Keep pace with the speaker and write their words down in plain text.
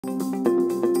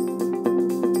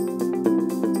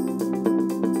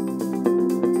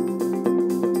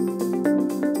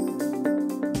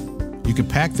You can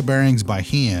pack the bearings by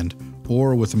hand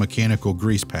or with a mechanical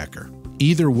grease packer.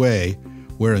 Either way,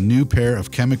 wear a new pair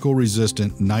of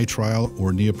chemical-resistant nitrile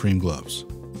or neoprene gloves.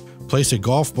 Place a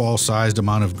golf ball-sized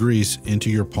amount of grease into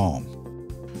your palm.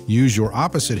 Use your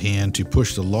opposite hand to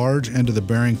push the large end of the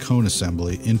bearing cone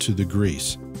assembly into the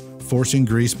grease, forcing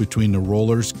grease between the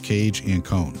rollers, cage, and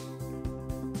cone.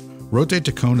 Rotate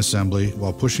the cone assembly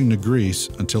while pushing the grease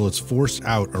until it's forced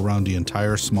out around the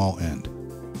entire small end.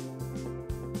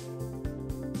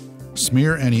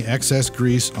 Smear any excess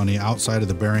grease on the outside of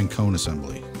the bearing cone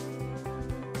assembly.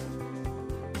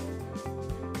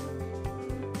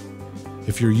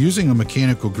 If you're using a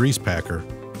mechanical grease packer,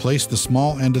 place the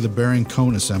small end of the bearing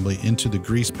cone assembly into the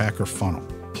grease packer funnel.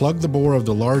 Plug the bore of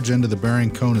the large end of the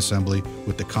bearing cone assembly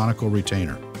with the conical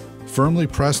retainer. Firmly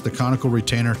press the conical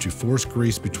retainer to force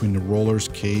grease between the rollers,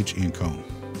 cage, and cone.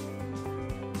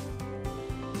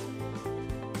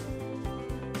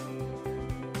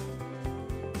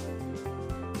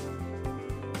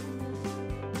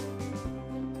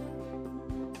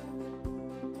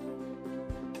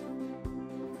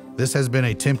 This has been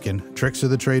a Timken Tricks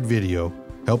of the Trade video,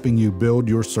 helping you build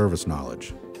your service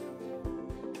knowledge.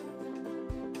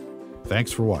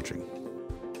 Thanks for watching.